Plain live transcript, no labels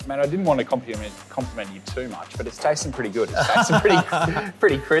Man, I didn't want to compliment you too much, but it's tasting pretty good. It's tasting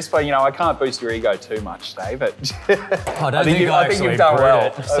pretty crisp. But, you know, I can't boost your ego too much today, but I think you've done well.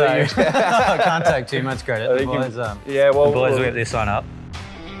 It, so I can't take too much credit. The boys, yeah, well, the boys will get this one up.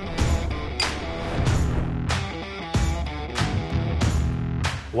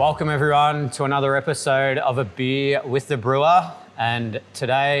 Welcome everyone to another episode of A Beer with the Brewer. And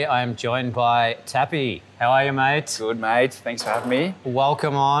today I am joined by Tappy. How are you, mate? Good, mate. Thanks for having me.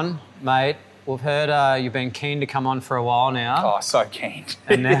 Welcome on, mate. We've heard you've been keen to come on for a while now. Oh, so keen.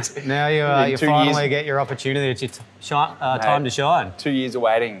 And now you finally get your opportunity. It's your time to shine. 2 years of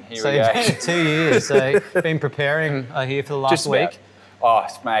waiting. Here we go. go. 2 years. So been preparing here for the last week. Oh,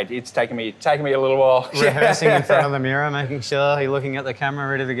 mate, it's taken me a little while. Rehearsing in front of the mirror, making sure you're looking at the camera,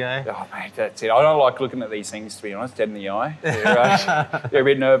 ready to go. Oh, mate, that's it. I don't like looking at these things, to be honest, dead in the eye. They're a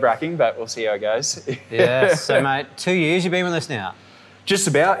bit nerve-wracking, but we'll see how it goes. Yeah, so, mate, 2 years you've been with us now? Just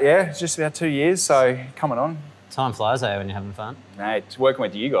about, yeah. It's just about 2 years, so coming on. Time flies, when you're having fun. Mate, working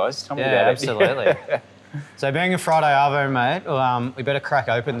with you guys. Tell me about absolutely. So being a Friday Arvo, mate, we better crack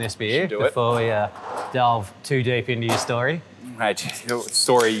open this beer before we delve too deep into your story. Mate, your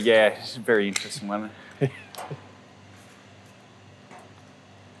story, yeah, it's a very interesting one.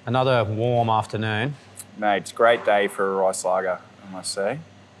 Another warm afternoon. Mate, it's a great day for a rice lager, I must say.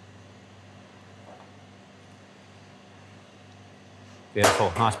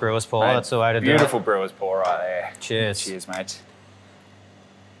 Beautiful. Nice brewer's pour. Mate, that's the way to do it. Beautiful brewer's pour right there. Cheers. Cheers, mate.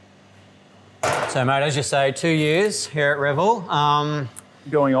 So, mate, as you say, 2 years here at Revel.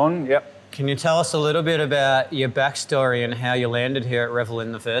 Going on, yep. Can you tell us a little bit about your backstory and how you landed here at Revel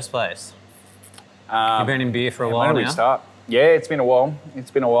in the first place? You've been in beer for a while now. When did we start? Yeah, it's been a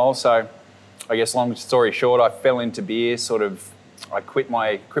while. So I guess long story short, I fell into beer I quit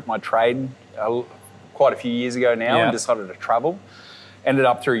my trade quite a few years ago now and decided to travel. Ended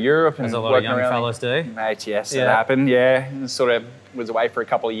up through Europe and as a lot of young fellas do. Mate, yes, it happened, yeah. And was away for a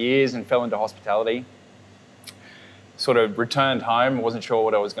couple of years and fell into hospitality. Returned home, wasn't sure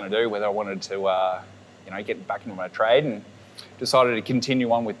what I was going to do, whether I wanted to, get back into my trade, and decided to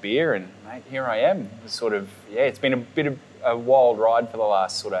continue on with beer. And mate, here I am. It's been a bit of a wild ride for the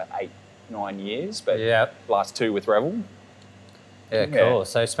last 8-9 years, but last 2 with Revel. Yeah, cool.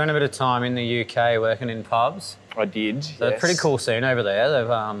 So you spent a bit of time in the UK working in pubs. I did. So a pretty cool scene over there.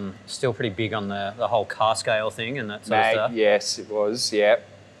 They've still pretty big on the whole car scale thing and that sort of stuff. Yes, it was. Yeah.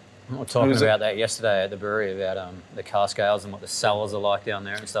 We were talking about that yesterday at the brewery about the car scales and what the cellars are like down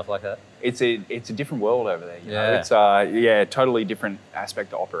there and stuff like that. It's a different world over there. You know? It's totally different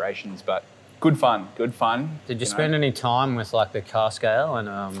aspect of operations, but good fun. Did you spend any time with the car scale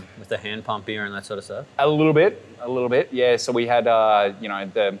and with the hand pump beer and that sort of stuff? A little bit. Yeah. So we had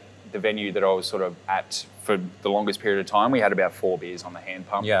the venue that I was at for the longest period of time. We had about 4 beers on the hand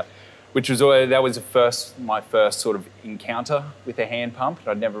pump. Yeah. Which was my first encounter with a hand pump.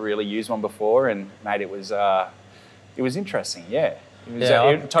 I'd never really used one before, and mate, it was interesting. Yeah, it was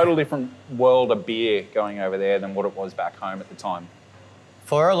a total different world of beer going over there than what it was back home at the time.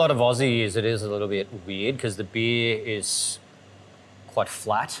 For a lot of Aussies, it is a little bit weird because the beer is quite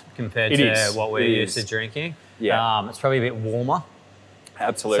flat compared to what we're used to drinking. Yeah, it's probably a bit warmer.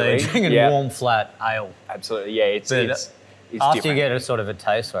 Absolutely. So you're drinking warm, flat ale. Absolutely. Yeah, it's after different. you get a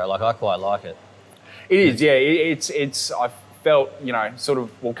taste for it, I quite like it. It is, yeah. It's. I felt,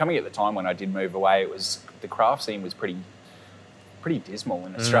 coming at the time when I did move away, the craft scene was pretty dismal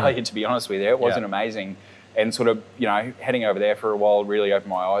in Australia, to be honest with you. It wasn't amazing, and heading over there for a while really opened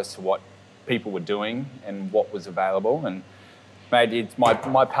my eyes to what people were doing and what was available. And mate,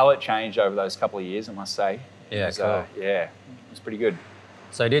 my palate changed over those couple of years, I must say. It was pretty good.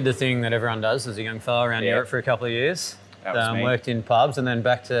 So I did the thing that everyone does as a young fella around Europe for a couple of years. Worked in pubs and then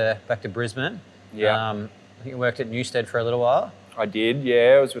back to Brisbane. Yeah. I think you worked at Newstead for a little while. I did,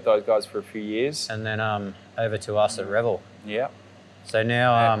 yeah. I was with those guys for a few years. And then over to us at Revel. Yeah. So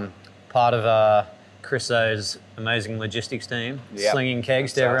now part of Chriso's amazing logistics team, slinging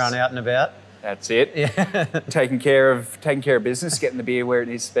kegs to everyone out and about. That's it. Yeah. taking care of business, getting the beer where it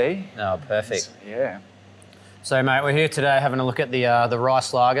needs to be. Oh, perfect. Yeah. So, mate, we're here today having a look at the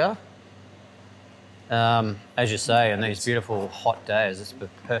rice lager. As you say, in these beautiful hot days, it's a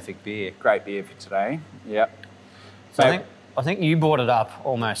perfect beer. Great beer for today. Yep. So I think you brought it up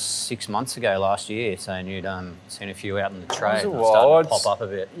almost 6 months ago last year, saying you'd seen a few out in the trade and started to pop up a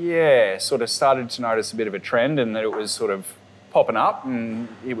bit. Yeah, started to notice a bit of a trend, and that it was popping up, and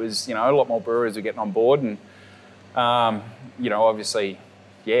it was a lot more brewers were getting on board, and obviously,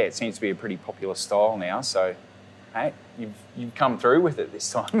 it seems to be a pretty popular style now. So. Hey, you've come through with it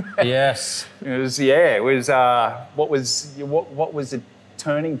this time. Yes. What was the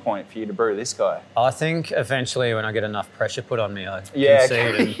turning point for you to brew this guy? I think eventually when I get enough pressure put on me, I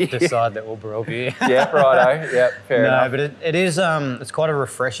concede and decide that we'll brew a beer. Yeah, righto. Yeah, fair enough. No, but it is, it's quite a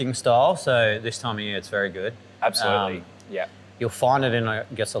refreshing style. So this time of year, it's very good. Absolutely, yeah. You'll find it in, I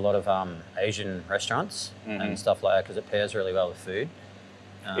guess, a lot of Asian restaurants and stuff like that because it pairs really well with food.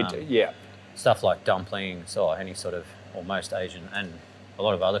 Stuff like dumplings or any sort of, or most Asian and a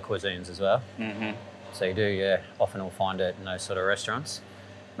lot of other cuisines as well. So you do, often will find it in those sort of restaurants.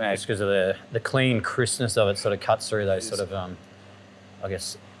 Mate. Just because of the clean crispness of it sort of cuts through those sort of, I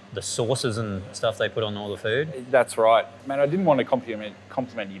guess, the sauces and stuff they put on all the food. That's right. Man, I didn't want to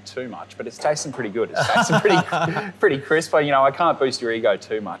compliment you too much, but it's tasting pretty good. It's tasting pretty crisp. You know, I can't boost your ego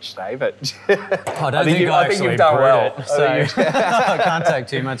too much, Dave, but I think you've done well. So I can't take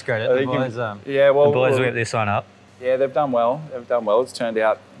too much credit. The boys whipped this one up. Yeah, they've done well. They've done well. It's turned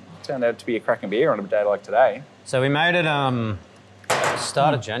out to be a cracking beer on a day like today. So we made it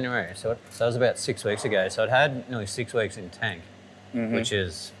start of January, so it was about 6 weeks ago. So it had nearly 6 weeks in tank, which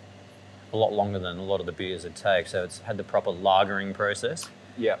is a lot longer than a lot of the beers it takes. So it's had the proper lagering process.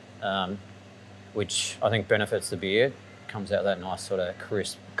 Yeah. Which I think benefits the beer. It comes out that nice sort of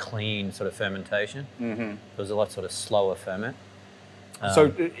crisp, clean sort of fermentation. There's a lot sort of slower ferment.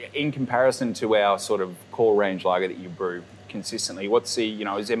 So in comparison to our sort of core range lager that you brew consistently, what's the, you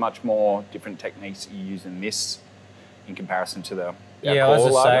know, is there much more different techniques that you use in this in comparison to the core as I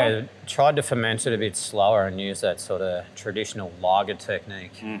lager? say, tried to ferment it a bit slower and use that sort of traditional lager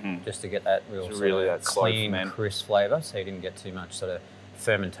technique just to get that real sort of that clean, crisp flavour, so you didn't get too much sort of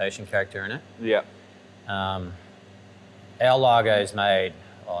fermentation character in it. Yeah. Our lager is made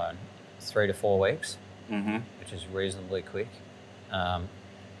 3 to 4 weeks, which is reasonably quick.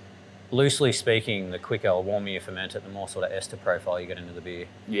 Loosely speaking, the quicker or warmer you ferment it, the more sort of ester profile you get into the beer.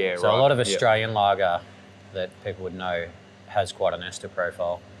 Yeah, so a lot of Australian lager that people would know has quite an ester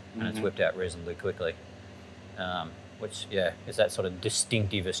profile and it's whipped out reasonably quickly, which, is that sort of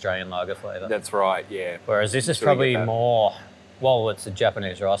distinctive Australian lager flavour. That's right, yeah. Whereas this is probably more, well, it's a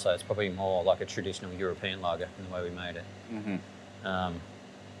Japanese rye, so it's probably more like a traditional European lager in the way we made it. And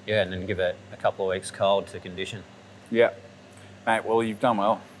then give it a couple of weeks cold to condition. Yeah. Mate, well, you've done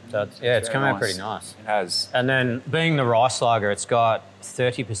well. So it's come out pretty nice. It has. And then being the rice lager, it's got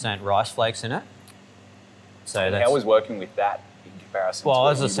 30% rice flakes in it. So and how was working with that in comparison? Well,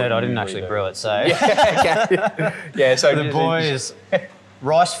 as I said, I didn't actually brew it, so so the boys,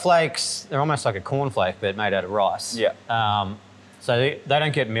 rice flakes, they're almost like a cornflake, but made out of rice. Yeah. So they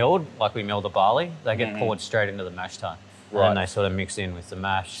don't get milled like we mill the barley. They get poured straight into the mash tun. Right. And they sort of mix in with the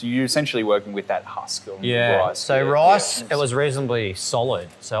mash. So you're essentially working with that husk of rice. So rice, it was reasonably solid,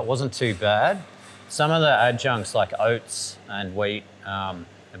 so it wasn't too bad. Some of the adjuncts like oats and wheat have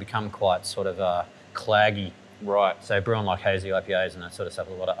become quite sort of claggy. Right. So brewing like hazy IPAs and that sort of stuff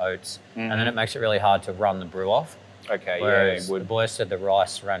with a lot of oats. And then it makes it really hard to run the brew off. Okay, whereas the boys said the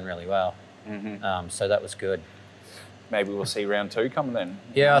rice ran really well. So that was good. Maybe we'll see round 2 coming then.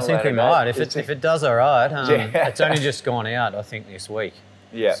 Yeah, I think we might. If it does all right. It's only just gone out, I think, this week.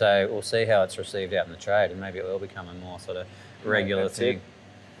 Yeah. So we'll see how it's received out in the trade and maybe it will become a more sort of regular thing.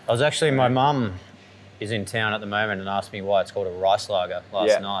 I was actually, my mum is in town at the moment and asked me why it's called a rice lager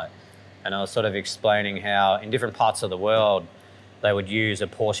last night. And I was sort of explaining how in different parts of the world they would use a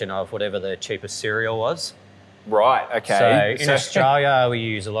portion of whatever the cheapest cereal was. Right, okay. So in Australia, we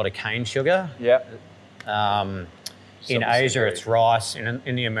use a lot of cane sugar. Yeah. In Asia, it's rice.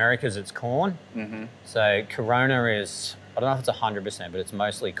 In the Americas, it's corn. So Corona is, I don't know if it's 100%, but it's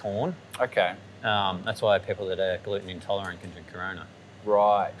mostly corn. Okay. That's why people that are gluten intolerant can drink Corona.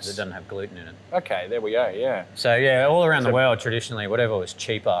 Right. Because it doesn't have gluten in it. Okay, there we go, yeah. So all around the world, traditionally, whatever was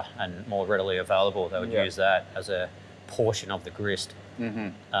cheaper and more readily available, they would use that as a portion of the grist.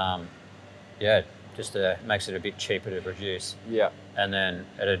 Just makes it a bit cheaper to produce. Yeah. And then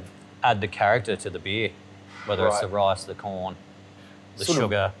it'd add the character to the beer. Whether it's the rice, the corn, the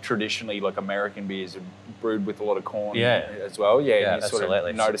sugar. Traditionally, like American beers are brewed with a lot of corn as well. Yeah, you sort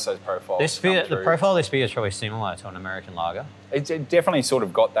of notice those profiles. This beer, the profile of this beer is probably similar to an American lager. It definitely sort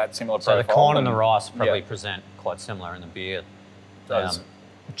of got that similar profile. So the corn and the rice probably present quite similar in the beer.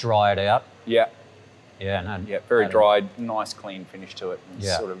 Dry it out. Yeah. Yeah, very dry, nice, clean finish to it. And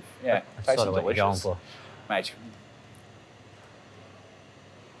sort of, tastes sort of what you're going for. Mate.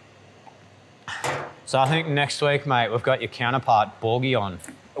 So I think next week, mate, we've got your counterpart, Borgie, on.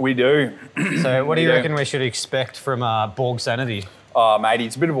 We do. So what do you reckon we should expect from Borg Sanity? Oh, mate,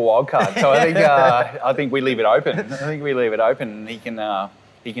 he's a bit of a wild card. So I think we leave it open.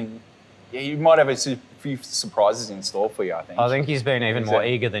 He might have a few surprises in store for you, I think. I think he's been even more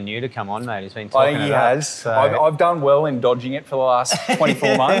eager than you to come on, mate. He's been I talking think he it up, has. so- I've done well in dodging it for the last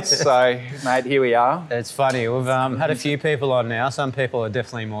 24 months. So, mate, here we are. It's funny. We've had a few people on now. Some people are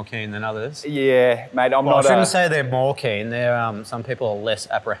definitely more keen than others. Yeah, mate, I'm Well, not I shouldn't say they're more keen. They're some people are less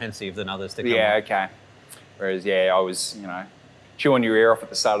apprehensive than others to come Yeah, on. okay. Whereas, I was, chewing your ear off at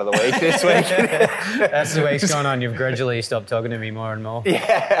the start of the week this week. As the week's gone on, you've gradually stopped talking to me more and more.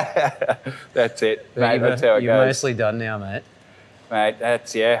 Yeah, that's it, But mate. That's how it you're goes. mostly done now, mate. Mate,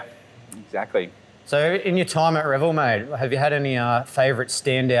 exactly. So in your time at Revel, mate, have you had any favourite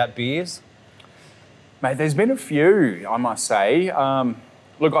standout beers? Mate, there's been a few, I must say.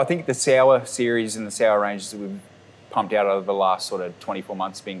 Look, I think the sour series and the sour ranges that we've pumped out over the last sort of 24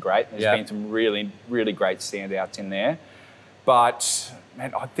 months have been great. There's been some really, really great standouts in there. But,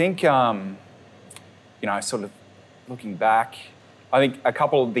 man, I think, sort of looking back, I think a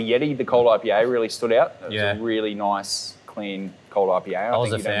couple of the Yeti, the cold IPA, really stood out. It was a really nice, clean cold IPA. I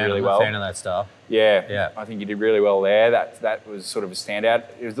was a fan. I'm a fan of that stuff. Yeah, I think you did really well there. That was sort of a standout.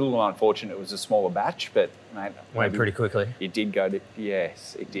 It was a little unfortunate it was a smaller batch, but, mate... Went pretty quickly. It did go to...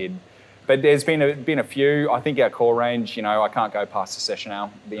 Yes, it did. But there's been a few. I think our core range, I can't go past the session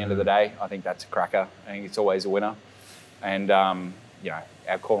ale at the end of the day. I think that's a cracker. I think it's always a winner. And,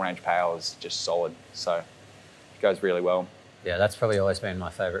 our core range pale is just solid. So it goes really well. Yeah, that's probably always been my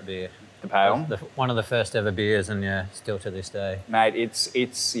favourite beer. The pale? One of the first ever beers, and still to this day. Mate, it's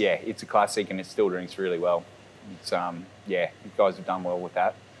a classic and it still drinks really well. It's, you guys have done well with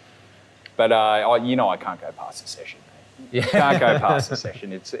that. But, I can't go past the session. Yeah. Can't go past the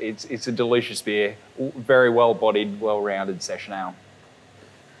session. It's a delicious beer. Very well-bodied, well-rounded session ale.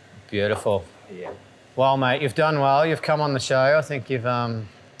 Beautiful. Yeah. Well, mate, you've done well. You've come on the show. I think you've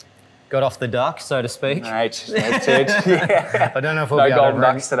got off the duck, so to speak. Mate, that's it. Yeah. I don't know if we'll be able golden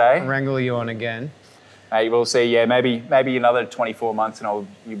ducks today. Wrangle you on again. Hey, we'll see. Yeah, maybe another 24 months, and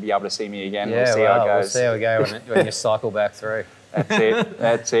you'll be able to see me again. Yeah, we'll see how it goes. We'll see how we go when you cycle back through. That's it.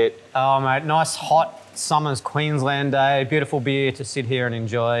 That's it. Oh, mate, nice hot summer's Queensland day. Beautiful beer to sit here and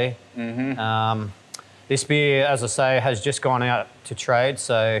enjoy. Mm-hmm. This beer, as I say, has just gone out to trade,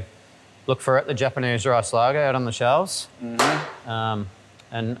 so look for it. The Japanese rice lager out on the shelves. Mm-hmm.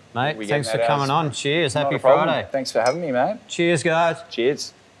 And mate, thanks for coming on. Cheers. Happy Friday. Thanks for having me, mate. Cheers, guys.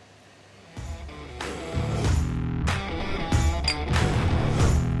 Cheers.